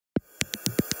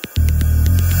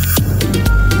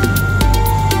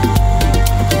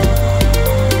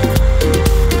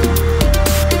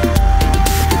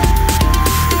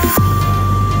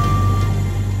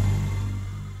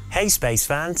Hey space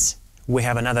fans, we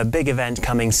have another big event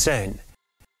coming soon.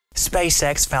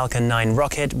 SpaceX Falcon 9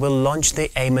 rocket will launch the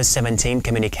AMOS-17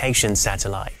 communication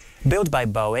satellite. Built by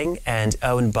Boeing and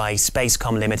owned by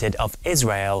Spacecom Ltd of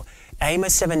Israel,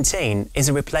 AMOS-17 is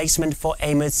a replacement for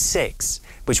AMOS-6,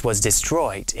 which was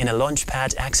destroyed in a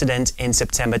launchpad accident in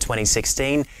September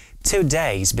 2016, 2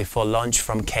 days before launch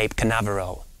from Cape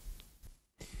Canaveral.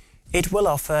 It will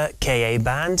offer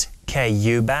Ka-band,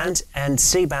 Ku-band and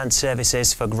C-band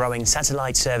services for growing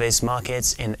satellite service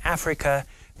markets in Africa,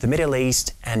 the Middle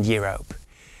East and Europe.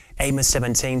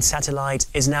 AMOS-17 Satellite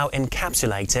is now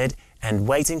encapsulated and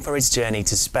waiting for its journey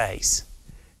to space.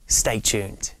 Stay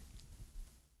tuned.